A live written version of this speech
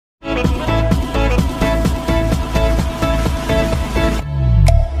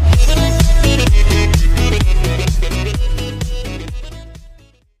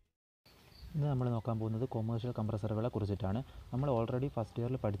Commercial കംപ്രസറുകളെ കുറിച്ചിട്ടാണ്. നമ്മൾ already first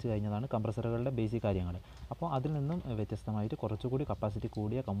ഇയറിൽ പഠിച്ചു കഴിഞ്ഞതാണ് കംപ്രസറുകളുടെ ബേസിക് കാര്യങ്ങൾ. അപ്പോൾ അതിൽ നിന്നും വ്യത്യസ്തമായിട്ട് കുറച്ചുകൂടി കപ്പാസിറ്റി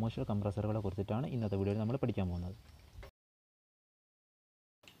കൂടിയ കൊമേഴ്ഷ്യൽ കംപ്രസറുകളെ കുറിച്ചിട്ടാണ് ഇന്നത്തെ വീഡിയോയിൽ നമ്മൾ പഠിക്കാൻ പോകുന്നത്.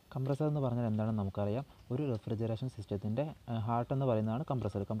 കംപ്രസർ എന്ന് പറഞ്ഞാൽ എന്താണെന്ന് നമുക്കറിയാം. ഒരു റെഫ്രിജറേഷൻ സിസ്റ്റത്തിൻ്റെ ഹാർട്ട് എന്ന് പറയുന്നതാണ്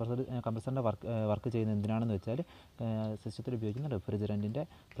കംപ്രസറിൻ്റെ വർക്ക് ചെയ്യുന്നത് എന്തിനാണെന്ന് വെച്ചാൽ സിസ്റ്റത്തിൽ ഉപയോഗിക്കുന്ന റെഫ്രിജറൻറ്റിൻ്റെ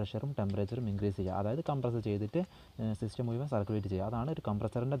പ്രഷറും ടെമ്പറേച്ചറും ഇൻക്രീസ് ചെയ്യുക, അതായത് കംപ്രസ് ചെയ്തിട്ട് സിസ്റ്റം മുഴുവൻ സർക്കുലേറ്റ് ചെയ്യുക. അതാണ് ഒരു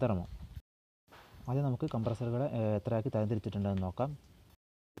കംപ്രസറിൻ്റെ ധർമ്മം. ആദ്യം നമുക്ക് കംപ്രസറുകളെ എത്രയാക്കി തരംതിരിച്ചിട്ടുണ്ടെന്ന് നോക്കാം.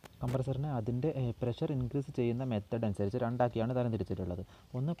 കംപ്രസറിനെ അതിൻ്റെ പ്രഷർ ഇൻക്രീസ് ചെയ്യുന്ന മെത്തേഡ് അനുസരിച്ച് രണ്ടാക്കിയാണ് തരംതിരിച്ചിട്ടുള്ളത്.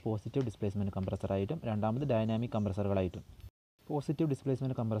 ഒന്ന് പോസിറ്റീവ് ഡിസ്പ്ലേസ്മെൻറ്റ് കംപ്രസറായിട്ടും രണ്ടാമത് ഡൈനാമിക് കംപ്രസറുകളായിട്ടും. പോസിറ്റീവ്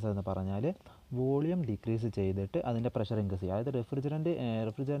ഡിസ്പ്ലേസ്മെൻറ്റ് കംപ്രസർ എന്ന് പറഞ്ഞാൽ വോളിയം ഡിക്രീസ് ചെയ്തിട്ട് അതിൻ്റെ പ്രഷർ ഇൻക്രീസ് ചെയ്യുക. അതായത്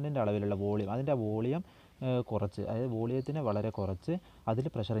റെഫ്രിജറൻറ്റിൻ്റെ അളവിലുള്ള വോളിയം, അതിൻ്റെ വോളിയം കുറച്ച്, അതായത് വോളിയത്തിനെ വളരെ കുറച്ച് അതിൽ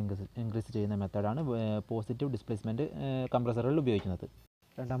പ്രഷർ ഇൻക്രീസ് ചെയ്യുന്ന മെത്തേഡാണ് പോസിറ്റീവ് ഡിസ്പ്ലേസ്മെൻറ്റ് കംപ്രസറുകളിൽ ഉപയോഗിക്കുന്നത്.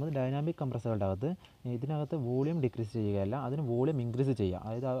 രണ്ടാമത് ഡൈനാമിക് കംപ്രസറുകളുടെ ഇതിനകത്ത് വോളിയം ഡിക്രീസ് ചെയ്യുകയല്ല, അതിന് വോളിയം ഇൻക്രീസ് ചെയ്യുക.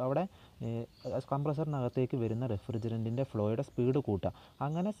 അതായത് അവിടെ കംപ്രസറിനകത്തേക്ക് വരുന്ന റെഫ്രിജറൻറ്റിൻ്റെ ഫ്ലോയുടെ സ്പീഡ് കൂട്ടുക,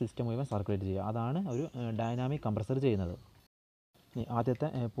 അങ്ങനെ സിസ്റ്റം മുഴുവൻ സർക്കുലേറ്റ് ചെയ്യുക. അതാണ് ഒരു ഡൈനാമിക് കംപ്രസർ ചെയ്യുന്നത്. ആദ്യത്തെ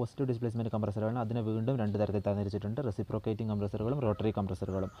പോസിറ്റീവ് ഡിസ്പ്ലേസ്മെൻറ്റ് കംപ്രസറുകളാണ്. അതിനെ വീണ്ടും രണ്ട് തരത്തിൽ തരംതിരിച്ചിട്ടുണ്ട്: റെസിപ്രോക്കേറ്റിംഗ് കംപ്രസറുകളും റോട്ടറി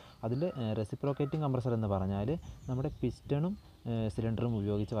കംപ്രസറുകളും. അതിൽ റെസിപ്രോക്കേറ്റിംഗ് കംപ്രസർ എന്ന് പറഞ്ഞാൽ നമ്മുടെ പിസ്റ്റണും സിലിണ്ടറും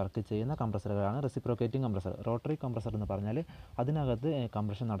ഉപയോഗിച്ച് വർക്ക് ചെയ്യുന്ന കംപ്രസറുകളാണ് റെസിപ്രോക്കേറ്റിംഗ് കംപ്രസർ. റോട്ടറി കംപ്രസർ എന്ന് പറഞ്ഞാൽ അതിനകത്ത്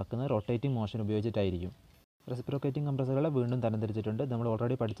കംപ്രഷൻ നടക്കുന്നത് റൊട്ടേറ്റിംഗ് മോഷൻ ഉപയോഗിച്ചിട്ടായിരിക്കും. റെസിപ്രോക്കേറ്റിംഗ് കംപ്രസറുകളെ വീണ്ടും തരംതിരിച്ചിട്ടുണ്ട്. നമ്മൾ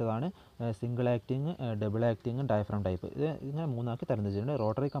ഓൾറെഡി പഠിച്ചതാണ് single acting, double acting, diaphragm type. ഇങ്ങനെ മൂന്നാക്കി തരംതിരിച്ചിട്ടുണ്ട്.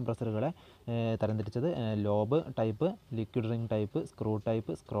 Rotary കംപ്രസറുകളെ തരംതിരിച്ചത് lobe type, liquid ring type, screw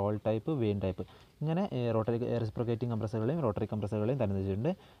type, scroll type, vein type. ഇങ്ങനെ റെസിപ്രോക്കേറ്റിംഗ് കംപ്രസറുകളെയും റോട്ടറി കംപ്രസറുകളെയും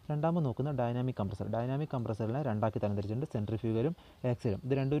തരംതിരിച്ചിട്ടുണ്ട്. രണ്ടാമത് നോക്കുന്ന ഡൈനാമിക് കംപ്രസർ. ഡൈനാമിക് കംപ്രസറിനെ രണ്ടാക്കി തരംതിരിച്ചിട്ടുണ്ട്: സെൻട്രിഫ്യൂഗലും ആക്സിലും.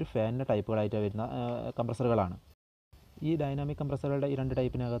 ഇത് രണ്ടും ഒരു ഫാനിൻ്റെ ടൈപ്പുകളായിട്ട് വരുന്ന കംപ്രസറുകളാണ്. ഈ ഡൈനാമിക് കംപ്രസറുകളുടെ ഈ രണ്ട്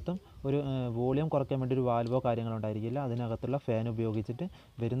ടൈപ്പിനകത്തും ഒരു വോളിയം കുറയ്ക്കാൻ വേണ്ടി ഒരു വാൽവോ കാര്യങ്ങളോ ഉണ്ടായിരിക്കില്ല. അതിനകത്തുള്ള ഫാൻ ഉപയോഗിച്ചിട്ട്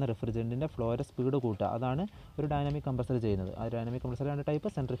വരുന്ന റെഫ്രിജറൻറ്റിൻ്റെ ഫ്ലോയുടെ സ്പീഡ് കൂട്ടുക, അതാണ് ഒരു ഡൈനാമിക് കംപ്രസർ ചെയ്യുന്നത്. ആ ഡൈനാമിക് കംപ്രസർ രണ്ട് ടൈപ്പ്: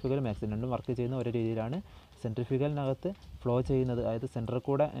 സെൻട്രിഫ്യൂഗലും ആക്സിലും. രണ്ടും വർക്ക് ചെയ്യുന്ന ഒരേ രീതിയിലാണ്. സെൻട്രിഫ്യൂഗലിനകത്ത് ഫ്ലോ ചെയ്യുന്നത്, അതായത് സെൻറ്ററിൽ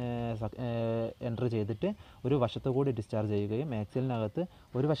കൂടെ എൻ്റർ ചെയ്തിട്ട് ഒരു വശത്തു കൂടി ഡിസ്ചാർജ് ചെയ്യുകയും ആക്സിലിനകത്ത്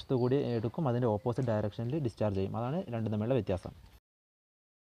ഒരു വശത്തു കൂടി എടുക്കും, അതിൻ്റെ ഓപ്പോസിറ്റ് ഡയറക്ഷനിൽ ഡിസ്ചാർജ് ചെയ്യും. അതാണ് രണ്ടും തമ്മിലുള്ള വ്യത്യാസം.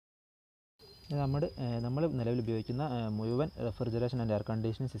 നമ്മൾ നിലവിൽ ഉപയോഗിക്കുന്ന മുഴുവൻ റെഫ്രിജറേഷൻ ആൻഡ് എയർ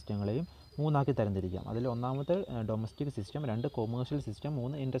കണ്ടീഷനിങ് സിസ്റ്റങ്ങളെയും മൂന്നാക്കി തരംതിരിക്കാം. അതിൽ ഒന്നാമത്തെ ഡൊമസ്റ്റിക് സിസ്റ്റം, രണ്ട് കൊമേഴ്ഷ്യൽ സിസ്റ്റം,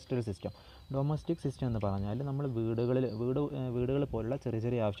 മൂന്ന് ഇൻഡസ്ട്രിയൽ സിസ്റ്റം. ഡൊമസ്റ്റിക് സിസ്റ്റം എന്ന് പറഞ്ഞാൽ നമ്മൾ വീടുകൾ പോലുള്ള ചെറിയ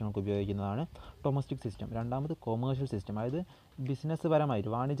ചെറിയ ആവശ്യങ്ങൾക്ക് ഉപയോഗിക്കുന്നതാണ് ഡൊമസ്റ്റിക് സിസ്റ്റം. രണ്ടാമത് കൊമേഴ്ഷ്യൽ സിസ്റ്റം, അതായത് ബിസിനസ് പരമായിട്ട്,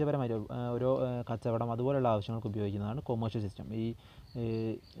 വാണിജ്യപരമായിട്ട് ഓരോ കച്ചവടം അതുപോലുള്ള ആവശ്യങ്ങൾക്ക് ഉപയോഗിക്കുന്നതാണ് കൊമേഴ്ഷ്യൽ സിസ്റ്റം.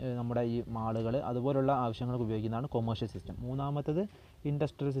 നമ്മുടെ ഈ മാളുകൾ അതുപോലുള്ള ആവശ്യങ്ങൾക്ക് ഉപയോഗിക്കുന്നതാണ് കൊമേഴ്ഷ്യൽ സിസ്റ്റം. മൂന്നാമത്തത്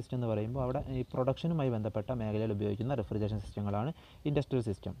ഇൻഡസ്ട്രിയൽ സിസ്റ്റം എന്ന് പറയുമ്പോൾ അവിടെ ഈ പ്രൊഡക്ഷനുമായി ബന്ധപ്പെട്ട മേഖലയിൽ ഉപയോഗിക്കുന്ന റെഫ്രിജറേഷൻ സിസ്റ്റങ്ങളാണ് ഇൻഡസ്ട്രിയൽ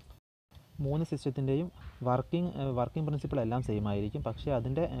സിസ്റ്റം. മൂന്ന് സിസ്റ്റത്തിൻ്റെയും വർക്കിംഗ് പ്രിൻസിപ്പിൾ എല്ലാം സെയിം ആയിരിക്കും. പക്ഷേ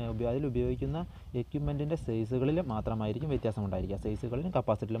അതിൽ ഉപയോഗിക്കുന്ന എക്യുപ്മെൻറ്റിൻ്റെ സൈസുകളിൽ മാത്രമായിരിക്കും വ്യത്യാസം ഉണ്ടായിരിക്കുക. സൈസുകളിലും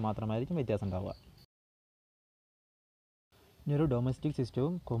കപ്പാസിറ്റിയിലും മാത്രമായിരിക്കും വ്യത്യാസം ഉണ്ടാവുക. ഇനി ഒരു ഡൊമസ്റ്റിക്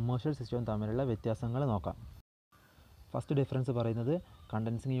സിസ്റ്റവും കൊമേഴ്ഷ്യൽ സിസ്റ്റവും തമ്മിലുള്ള വ്യത്യാസങ്ങൾ നോക്കാം. ഫസ്റ്റ് ഡിഫറൻസ് പറയുന്നത്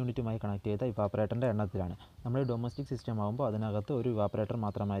കണ്ടൻസിങ് യൂണിറ്റുമായി കണക്ട് ചെയ്ത ഇവാപ്പറേറ്ററിൻ്റെ എണ്ണത്തിലാണ്. നമ്മൾ ഡൊമസ്റ്റിക് സിസ്റ്റം ആകുമ്പോൾ അതിനകത്ത് ഒരു ഇവാപ്പറേറ്റർ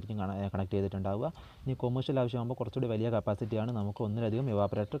മാത്രമായിരിക്കും കണക്ട് ചെയ്തിട്ടുണ്ടാവുക. ഇനി കൊമേഴ്ഷ്യൽ ആവശ്യമാകുമ്പോൾ കുറച്ചുകൂടി വലിയ കപ്പാസിറ്റിയാണ്, നമുക്ക് ഒന്നിലധികം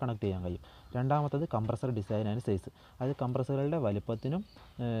ഇവാപ്പറേറ്റർ കണക്ട് ചെയ്യാൻ കഴിയും. രണ്ടാമത്തത് കംപ്രസർ ഡിസൈൻ ആൻഡ് സൈസ്. അത് കംപ്രസറുകളുടെ വലുപ്പത്തിനും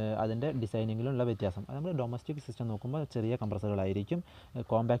അതിൻ്റെ ഡിസൈനിങ്ങിലും ഉള്ള വ്യത്യാസം. അത് നമ്മൾ ഡൊമസ്റ്റിക് സിസ്റ്റം നോക്കുമ്പോൾ ചെറിയ കംപ്രസറുകളായിരിക്കും,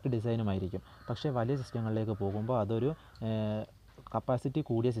 കോമ്പാക്റ്റ് ഡിസൈനുമായിരിക്കും. പക്ഷേ വലിയ സിസ്റ്റങ്ങളിലേക്ക് പോകുമ്പോൾ അതൊരു കപ്പാസിറ്റി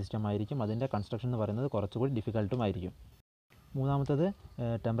കൂടിയ സിസ്റ്റം ആയിരിക്കും. അതിൻ്റെ കൺസ്ട്രക്ഷൻ എന്ന് പറയുന്നത് കുറച്ചുകൂടി ഡിഫിക്കൽട്ടുമായിരിക്കും. മൂന്നാമത്തത്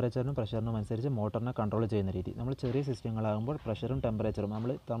ടെമ്പറേച്ചറിനും പ്രഷറിനും അനുസരിച്ച് മോട്ടറിനെ കൺട്രോൾ ചെയ്യുന്ന രീതി. നമ്മൾ ചെറിയ സിസ്റ്റങ്ങളാകുമ്പോൾ പ്രഷറും ടെമ്പറേച്ചറും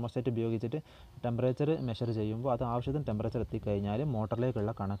നമ്മൾ തെർമോസ്റ്റാറ്റ് ഉപയോഗിച്ചിട്ട് ടെമ്പറേച്ചർ മെഷർ ചെയ്യുമ്പോൾ അത് ആവശ്യത്തിന് ടെമ്പറേച്ചർ എത്തിക്കഴിഞ്ഞാൽ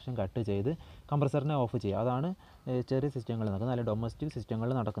മോട്ടറിലേക്കുള്ള കണക്ഷൻ കട്ട് ചെയ്ത് കംപ്രസറിനെ ഓഫ് ചെയ്യുക. അതാണ് ചെറിയ സിസ്റ്റങ്ങളിൽ നടക്കുന്നത്, അല്ലെങ്കിൽ ഡൊമസ്റ്റിക്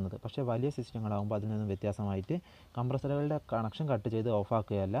സിസ്റ്റങ്ങളിൽ നടക്കുന്നത്. പക്ഷേ വലിയ സിസ്റ്റങ്ങളാകുമ്പോൾ അതിൽ നിന്നും വ്യത്യാസമായിട്ട് കംപ്രസറുകളുടെ കണക്ഷൻ കട്ട് ചെയ്ത്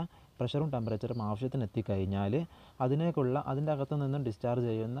ഓഫാക്കുകയല്ല, പ്രഷറും ടെമ്പറേച്ചറും ആവശ്യത്തിന് എത്തിക്കഴിഞ്ഞാൽ അതിൻ്റെ അകത്തു നിന്നും ഡിസ്ചാർജ്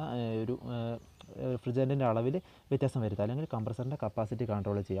ചെയ്യുന്ന ഒരു റെഫ്രിജറൻറ്റിൻ്റെ അളവിൽ വ്യത്യാസം വരുത്തുക, അല്ലെങ്കിൽ കംപ്രസറിൻ്റെ കപ്പാസിറ്റി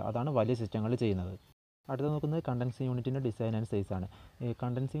കൺട്രോൾ ചെയ്യുക. അതാണ് വലിയ സിസ്റ്റങ്ങളിൽ ചെയ്യുന്നത്. അടുത്ത നോക്കുന്നത് കണ്ടൻസിങ് യൂണിറ്റിൻ്റെ ഡിസൈൻ ആൻഡ് സൈസാണ്. ഈ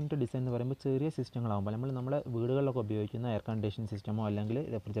കണ്ടൻസിങ് യൂണിറ്റ് ഡിസൈൻ എന്ന് പറയുമ്പോൾ ചെറിയ സിസ്റ്റങ്ങളാകുമ്പോൾ നമ്മുടെ വീടുകളിലൊക്കെ ഉപയോഗിക്കുന്ന എയർ കണ്ടീഷൻ സിസ്റ്റമോ അല്ലെങ്കിൽ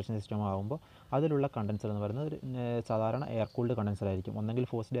റെഫ്രിജറേഷൻ സിസ്റ്റമോ ആകുമ്പോൾ അതിലുള്ള കണ്ടൻസർ എന്ന് പറയുന്നത് സാധാരണ എയർ കൂൾഡ് കണ്ടൻസർ ആയിരിക്കും. ഒന്നെങ്കിൽ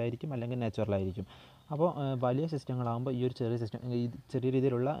ഫോഴ്സ്ഡ് ആയിരിക്കും അല്ലെങ്കിൽ നാച്ചുറലായിരിക്കും. അപ്പോൾ വലിയ സിസ്റ്റങ്ങളാകുമ്പോൾ ഈ ഒരു ചെറിയ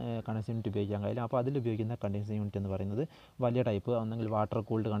രീതിയിലുള്ള കണ്ടൻസിങ് യൂണിറ്റ് ഉപയോഗിക്കാൻ കഴിയില്ല. അപ്പോൾ അതിൽ ഉപയോഗിക്കുന്ന കണ്ടൻസിങ് യൂണിറ്റ് എന്ന് പറയുന്നത് വലിയ ടൈപ്പ്, ഒന്നെങ്കിൽ വാട്ടർ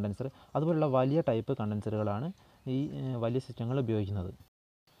കൂൾഡ് കണ്ടൻസർ, അതുപോലുള്ള വലിയ ടൈപ്പ് കണ്ടൻസറുകളാണ് ഈ വലിയ സിസ്റ്റങ്ങൾ ഉപയോഗിക്കുന്നത്.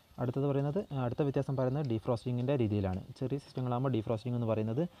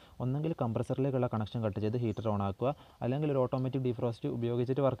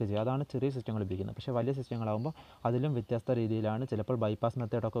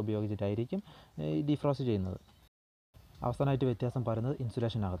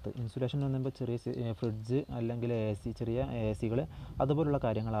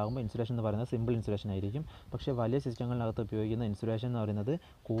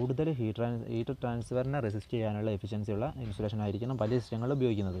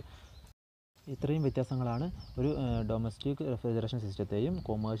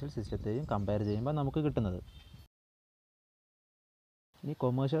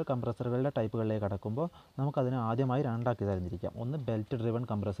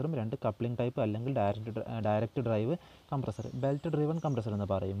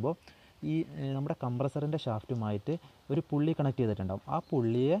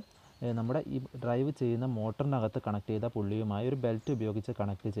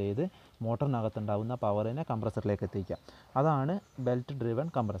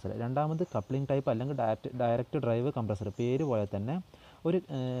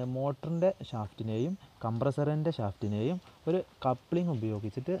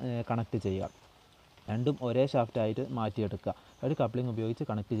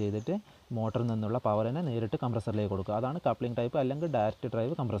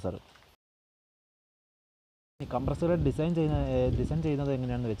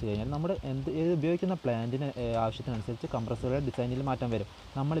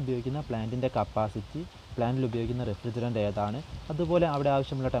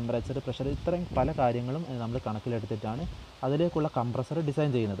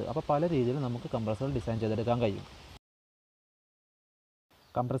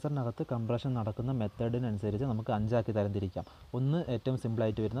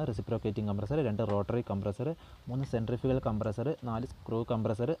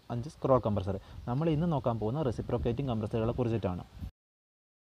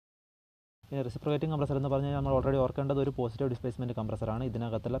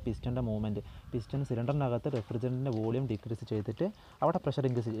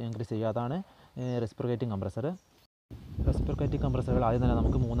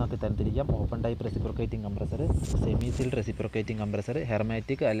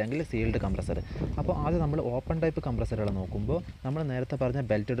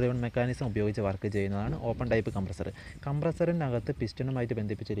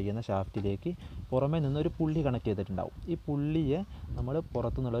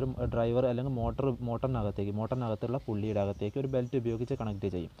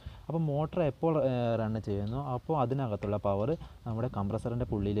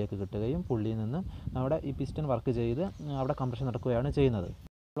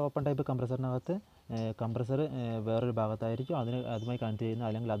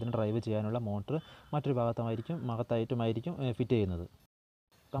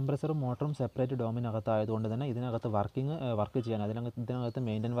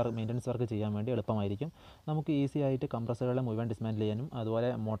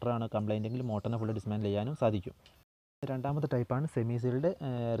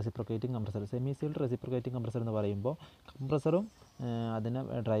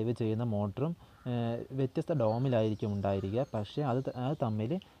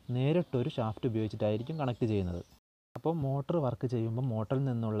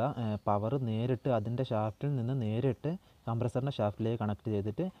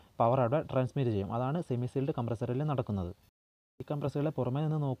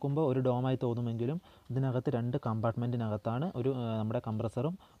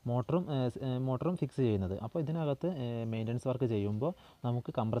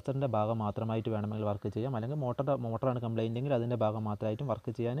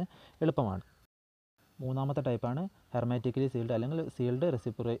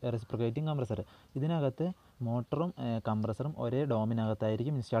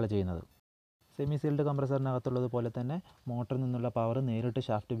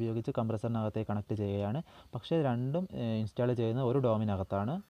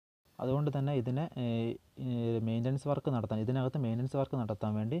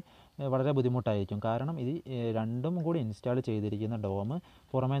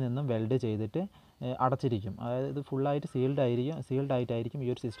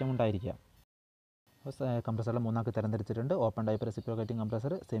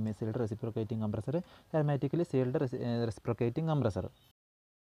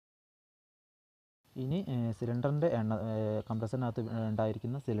 ഇനി സിലിണ്ടറിൻ്റെ എണ്ണ കംപ്രസറിനകത്ത്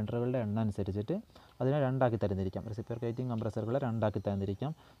ഉണ്ടായിരിക്കുന്ന സിലിണ്ടറുകളുടെ എണ്ണം അനുസരിച്ചിട്ട് അതിനെ രണ്ടാക്കി തരംതിരിക്കാം. റെസിപ്രോക്കേറ്റിംഗ് കംപ്രസറുകളെ രണ്ടാക്കി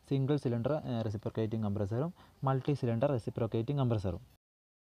തരംതിരിക്കാം. Single cylinder reciprocating കംപ്രസറും multi cylinder reciprocating കംപ്രസറും.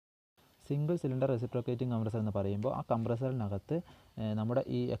 Single cylinder reciprocating compressor എന്ന് പറയുമ്പോൾ ആ കംപ്രസറിനകത്ത് നമ്മുടെ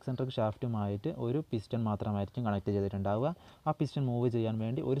ഈ എക്സെൻട്രിക് ഷാഫ്റ്റുമായിട്ട് ഒരു പിസ്റ്റൺ മാത്രമായിരിക്കും കണക്ട് ചെയ്തിട്ടുണ്ടാവുക. ആ പിസ്റ്റൺ മൂവ് ചെയ്യാൻ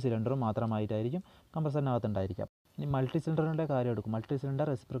വേണ്ടി ഒരു സിലിണ്ടറും മാത്രമായിട്ടായിരിക്കും കംപ്രസറിനകത്ത് ഉണ്ടായിരിക്കുക. ഇനി മൾട്ടി സിലിണ്ടറിൻ്റെ കാര്യം എടുക്കും. മൾട്ടി സിലിണ്ടർ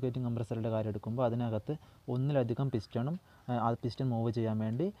റെസിപ്രോക്കേറ്റിംഗ് കംപ്രസറിൻ്റെ കാര്യം എടുക്കുമ്പോൾ അതിനകത്ത് ഒന്നിലധികം പിസ്റ്റണും ആ പിസ്റ്റൺ മൂവ് ചെയ്യാൻ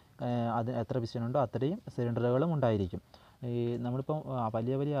വേണ്ടി അത് എത്ര പിസ്റ്റൺ ഉണ്ടോ അത്രയും സിലിണ്ടറുകളും ഉണ്ടായിരിക്കും. നമ്മളിപ്പോൾ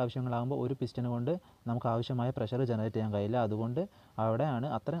വലിയ വലിയ ആവശ്യങ്ങളാകുമ്പോൾ ഒരു പിസ്റ്റൺ കൊണ്ട് നമുക്ക് ആവശ്യമായ പ്രഷർ ജനറേറ്റ് ചെയ്യാൻ കഴിയില്ല. അതുകൊണ്ട് അവിടെയാണ്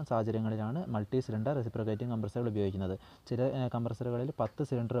അത്തരം സാഹചര്യങ്ങളിലാണ് മൾട്ടി സിലിണ്ടർ റെസിപ്രോക്കേറ്റിംഗ് കംപ്രസറുകൾ ഉപയോഗിക്കുന്നത്. ചില കംപ്രസറുകളിൽ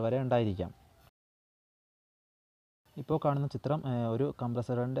 10 സിലിണ്ടർ വരെ ഉണ്ടായിരിക്കാം. ഇപ്പോൾ കാണുന്ന ചിത്രം ഒരു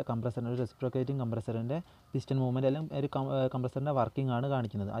ഒരു റെസിപ്രോക്കേറ്റിംഗ് കംപ്രസറിൻ്റെ പിസ്റ്റൺ മൂവ്മെൻറ്റ് അല്ലെങ്കിൽ ഒരു കംപ്രസറിൻ്റെ വർക്കിംഗ് ആണ്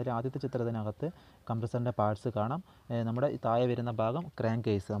കാണിക്കുന്നത്. അതിൽ ആദ്യത്തെ ചിത്രത്തിനകത്ത് കംപ്രസറിൻ്റെ പാർട്സ് കാണാം. നമ്മുടെ താഴെ വരുന്ന ഭാഗം ക്രാങ്ക്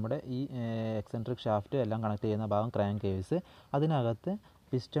കേസ്, നമ്മുടെ ഈ എക്സെൻട്രിക് ഷാഫ്റ്റ് എല്ലാം കണക്ട് ചെയ്യുന്ന ഭാഗം ക്രാങ്ക് കേസ്. അതിനകത്ത്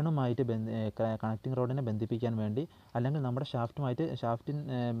പിസ്റ്റണുമായിട്ട് കണക്റ്റിംഗ് റോഡിനെ ബന്ധിപ്പിക്കാൻ വേണ്ടി അല്ലെങ്കിൽ നമ്മുടെ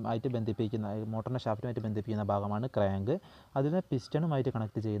ഷാഫ്റ്റിനായിട്ട് ബന്ധിപ്പിക്കുന്ന മോട്ടറിൻ്റെ ഷാഫ്റ്റുമായിട്ട് ബന്ധിപ്പിക്കുന്ന ഭാഗമാണ് ക്രാങ്ക്. അതിനെ പിസ്റ്റണുമായിട്ട്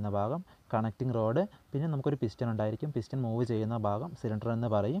കണക്ട് ചെയ്യുന്ന ഭാഗം കണക്റ്റിംഗ് റോഡ്. പിന്നെ നമുക്കൊരു പിസ്റ്റൺ ഉണ്ടായിരിക്കും. പിസ്റ്റൺ മൂവ് ചെയ്യുന്ന ഭാഗം സിലിണ്ടർ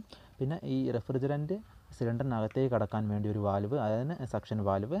എന്ന് പറയും. പിന്നെ ഈ റെഫ്രിജറൻറ്റ് സിലിണ്ടറിനകത്തേക്ക് കടക്കാൻ വേണ്ടി ഒരു വാൽവ്, അതായത് സക്ഷൻ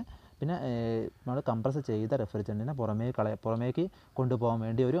വാൽവ്. പിന്നെ നമ്മൾ കംപ്രസ് ചെയ്ത റെഫ്രിജറൻറ്റിനെ പുറമേക്ക് കൊണ്ടുപോകാൻ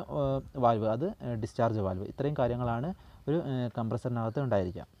വേണ്ടി ഒരു വാൽവ്, അത് ഡിസ്ചാർജ് വാൽവ്. ഇത്രയും കാര്യങ്ങളാണ് ഒരു കംപ്രസറിനകത്ത്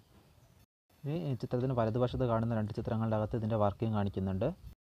ഉണ്ടായിരിക്കുക. ഈ ചിത്രത്തിന് വലതുവശത്ത് കാണുന്ന 2 ചിത്രങ്ങളുടെ അകത്ത് ഇതിൻ്റെ വർക്കിംഗ് കാണിക്കുന്നുണ്ട്.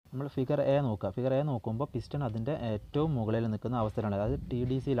 നമ്മൾ ഫിഗർ എ നോക്കുക. ഫിഗർ എ നോക്കുമ്പോൾ പിസ്റ്റൺ അതിൻ്റെ ഏറ്റവും മുകളിൽ നിൽക്കുന്ന അവസ്ഥയിലാണ്, അതായത്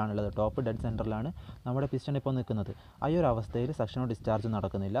TDCയിലാണുള്ളത്. ടോപ്പ് ഡെഡ് സെൻറ്ററിലാണ് നമ്മുടെ പിസ്റ്റൺ ഇപ്പോൾ നിൽക്കുന്നത്. ആ ഒരു അവസ്ഥയിൽ സക്ഷനോ ഡിസ്ചാർജ്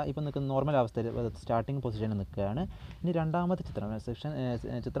നടക്കുന്നില്ല. ഇപ്പോൾ നിൽക്കുന്ന നോർമൽ അവസ്ഥയിൽ സ്റ്റാർട്ടിംഗ് പൊസിഷനിൽ നിൽക്കുകയാണ്. ഇനി രണ്ടാമത്തെ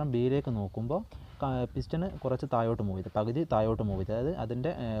ചിത്രം ബിയിലേക്ക് നോക്കുമ്പോൾ പിസ്റ്റൺ കുറച്ച് താഴോട്ട് മൂവ് ചെയ്ത്, പകുതി താഴോട്ട് മൂവ് ചെയ്ത്, അതായത്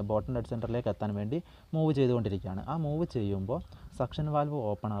അതിൻ്റെ ബോട്ടം ഡെഡ് സെൻറ്ററിലേക്ക് എത്താൻ വേണ്ടി മൂവ് ചെയ്തുകൊണ്ടിരിക്കുകയാണ്. ആ മൂവ് ചെയ്യുമ്പോൾ സക്ഷൻ വാൽവ്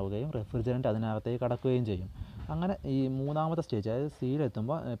ഓപ്പൺ ആവുകയും റെഫ്രിജറൻറ്റ് അതിനകത്തേക്ക് കടക്കുകയും ചെയ്യും. അങ്ങനെ ഈ മൂന്നാമത്തെ സ്റ്റേജ്, അതായത്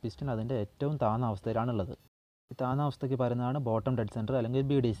സിയിലെത്തുമ്പോൾ പിസ്റ്റൺ അതിൻ്റെ ഏറ്റവും താഴ്ന്ന അവസ്ഥയിലാണുള്ളത്. ഈ താഴ്ന്ന അവസ്ഥയ്ക്ക് പറയുന്നതാണ് ബോട്ടം ഡെഡ് സെൻറ്റർ അല്ലെങ്കിൽ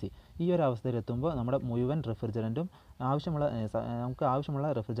BDC. ഈ ഒരു അവസ്ഥയിലെത്തുമ്പോൾ നമ്മുടെ മുഴുവൻ റെഫ്രിജറൻറ്റും നമുക്ക് ആവശ്യമുള്ള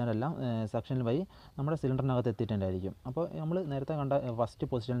റെഫ്രിജറൻ്റ് എല്ലാം സക്ഷനിൽ വഴി നമ്മുടെ സിലിണ്ടറിനകത്ത് എത്തിയിട്ടുണ്ടായിരിക്കും. അപ്പോൾ നമ്മൾ നേരത്തെ കണ്ട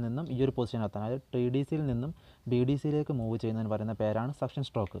ഫസ്റ്റ് പൊസിഷനിൽ നിന്നും ഈ ഒരു പൊസിഷനിലെത്താൻ, അതായത് TDCയിൽ നിന്നും BDCയിലേക്ക് മൂവ് ചെയ്യുന്നതിന് പറയുന്ന പേരാണ് സക്ഷൻ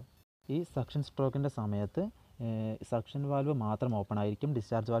സ്ട്രോക്ക്. ഈ സക്ഷൻ സ്ട്രോക്കിൻ്റെ സമയത്ത് സക്ഷൻ വാൽവ് മാത്രം ഓപ്പൺ ആയിരിക്കും,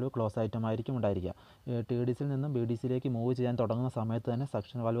 ഡിസ്ചാർജ് വാൽവ് ക്ലോസ് ആയിട്ടുമായിരിക്കും ഉണ്ടായിരിക്കുക. TDCയിൽ നിന്നും BDCയിലേക്ക് മൂവ് ചെയ്യാൻ തുടങ്ങുന്ന സമയത്ത് തന്നെ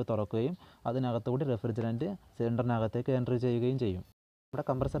സക്ഷൻ വാൽവ് തുറക്കുകയും അതിനകത്തുകൂടി റെഫ്രിജറൻറ്റ് സിലിണ്ടറിനകത്തേക്ക് എൻട്രി ചെയ്യുകയും ചെയ്യും. നമ്മുടെ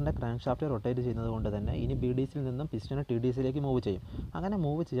കംപ്രസറിൻ്റെ ക്രാങ്ക് ഷാഫ്റ്റ് റൊട്ടേറ്റ് ചെയ്യുന്നത് കൊണ്ട് തന്നെ ഇനി BDCയിൽ നിന്നും പിസ്റ്റൺ TDCയിലേക്ക് മൂവ് ചെയ്യും. അങ്ങനെ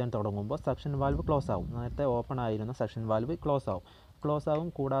മൂവ് ചെയ്യാൻ തുടങ്ങുമ്പോൾ സക്ഷൻ വാൽവ് ക്ലോസ് ആവും. നേരത്തെ ഓപ്പൺ ആയിരുന്ന സക്ഷൻ വാൽവ് ക്ലോസ് ആവും.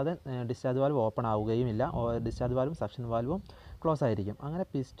 കൂടാതെ discharge valve open ആവുകയുമില്ല. Discharge വാൽവും suction വാൽവും close ആയിരിക്കും. അങ്ങനെ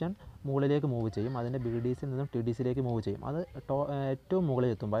പിസ്റ്റൺ മുകളിലേക്ക് മൂവ് ചെയ്യും. അതിൻ്റെ BDCയിൽ നിന്നും TDCയിലേക്ക് മൂവ് ചെയ്യും. അത് ഏറ്റവും മുകളിൽ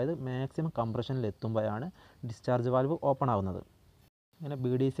എത്തുമ്പോൾ, അതായത് മാക്സിമം കംപ്രഷനിൽ എത്തുമ്പോഴാണ് ഡിസ്ചാർജ് വാൽവ് ഓപ്പൺ ആവുന്നത്. ഇങ്ങനെ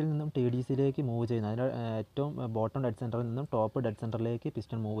BDCയിൽ നിന്നും TDCയിലേക്ക് മൂവ് ചെയ്യുന്ന, അതിൻ്റെ ഏറ്റവും ബോട്ടം ഡെഡ് സെൻറ്ററിൽ നിന്നും ടോപ്പ് ഡെഡ് സെൻറ്ററിലേക്ക്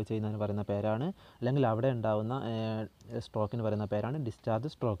പിസ്റ്റൺ മൂവ് ചെയ്യുന്നതിന് പറയുന്ന പേരാണ്, അല്ലെങ്കിൽ അവിടെ ഉണ്ടാകുന്ന സ്ട്രോക്കിന് പറയുന്ന പേരാണ്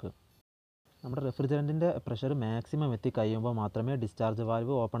ഡിസ്ചാർജ് സ്ട്രോക്ക്. നമ്മുടെ റെഫ്രിജറൻറ്റിൻ്റെ പ്രഷർ മാക്സിമം എത്തിക്കഴിയുമ്പോൾ മാത്രമേ ഡിസ്ചാർജ്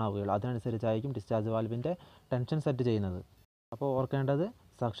വാൽവ് ഓപ്പൺ ആവുകയുള്ളൂ. അതിനനുസരിച്ചായിരിക്കും ഡിസ്ചാർജ് വാൽവിൻ്റെ ടെൻഷൻ സെറ്റ് ചെയ്യുന്നത്. അപ്പോൾ ഓർക്കേണ്ടത്,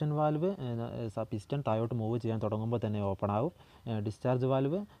 സക്ഷൻ വാൽവ് പിസ്റ്റൺ താഴോട്ട് മൂവ് ചെയ്യാൻ തുടങ്ങുമ്പോൾ തന്നെ ഓപ്പൺ ആവും. ഡിസ്ചാർജ്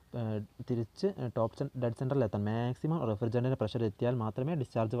വാൽവ് തിരിച്ച് ടോപ്പ് ഡെഡ് സെൻറ്ററിൽ എത്താൻ മാക്സിമം റെഫ്രിജറൻറ്റിൻ്റെ പ്രഷർ എത്തിയാൽ മാത്രമേ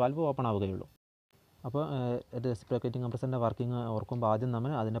ഡിസ്ചാർജ് വാൽവ് ഓപ്പൺ ആവുകയുള്ളൂ. അപ്പോൾ റെസിപ്രോക്കേറ്റിംഗ് കംപ്രസറിൻ്റെ വർക്കിംഗ് ഓർക്കുമ്പോൾ ആദ്യം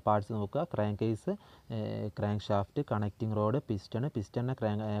നമ്മൾ അതിൻ്റെ പാർട്സ് നോക്കുക. Crank case, crank shaft, connecting road, പിസ്റ്റണിനെ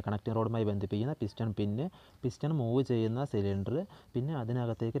connecting റോഡുമായി ബന്ധിപ്പിക്കുന്ന പിസ്റ്റൺ മൂവ് ചെയ്യുന്ന സിലിണ്ടർ, പിന്നെ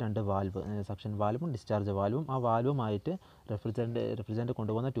അതിനകത്തേക്ക് 2 വാൽവ്, സക്ഷൻ വാൽവും ഡിസ്ചാർജ് വാൽവും. ആ വാൽവുമായിട്ട് റെഫ്രിജറൻറ്റ്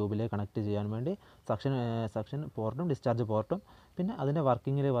കൊണ്ടുപോകുന്ന ട്യൂബിലേക്ക് കണക്ട് ചെയ്യാൻ വേണ്ടി സക്ഷൻ പോർട്ടും ഡിസ്ചാർജ് പോർട്ടും. പിന്നെ അതിൻ്റെ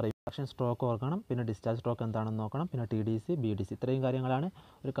വർക്കിങ്ങിൽ പറയും സക്ഷൻ സ്ട്രോക്ക് ഓർക്കണം, പിന്നെ ഡിസ്ചാർജ് സ്ട്രോക്ക് എന്താണെന്ന് നോക്കണം, പിന്നെ TDC, BDC. ഇത്രയും കാര്യങ്ങളാണ്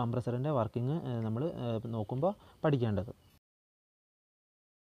ഒരു കംപ്രസറിൻ്റെ വർക്കിംഗ് നമ്മൾ നോക്കുമ്പോൾ പഠിക്കേണ്ടത്.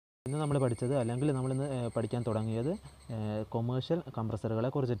 ഇന്ന് നമ്മൾ പഠിച്ചത്, അല്ലെങ്കിൽ നമ്മളിന്ന് പഠിക്കാൻ തുടങ്ങിയത് കൊമേഴ്ഷ്യൽ കംപ്രസറുകളെ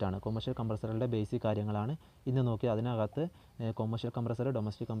കുറിച്ചിട്ടാണ്. കൊമേഴ്ഷ്യൽ കംപ്രസറുകളുടെ ബേസിക് കാര്യങ്ങളാണ് ഇന്ന് നോക്കിയത്. അതിനകത്ത് കൊമേഴ്ഷ്യൽ കംപ്രസർ,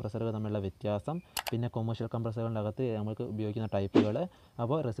 ഡൊമസ്റ്റിക് കംപ്രസറുകൾ തമ്മിലുള്ള വ്യത്യാസം, പിന്നെ കൊമേഴ്ഷ്യൽ കംപ്രസറുകളുടെ അകത്ത് നമുക്ക് ഉപയോഗിക്കുന്ന ടൈപ്പുകൾ,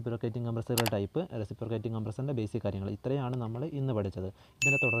 അപ്പോൾ റെസിപ്രോക്കേറ്റിംഗ് കംപ്രസറുകളുടെ ടൈപ്പ്, റെസിപ്രോക്കേറ്റിംഗ് കംപ്രസറിൻ്റെ ബേസിക് കാര്യങ്ങൾ, ഇത്രയാണ് നമ്മൾ ഇന്ന് പഠിച്ചത്.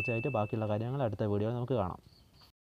 ഇതിൻ്റെ തുടർച്ചയായിട്ട് ബാക്കിയുള്ള കാര്യങ്ങൾ അടുത്ത വീഡിയോയിൽ നമുക്ക് കാണാം.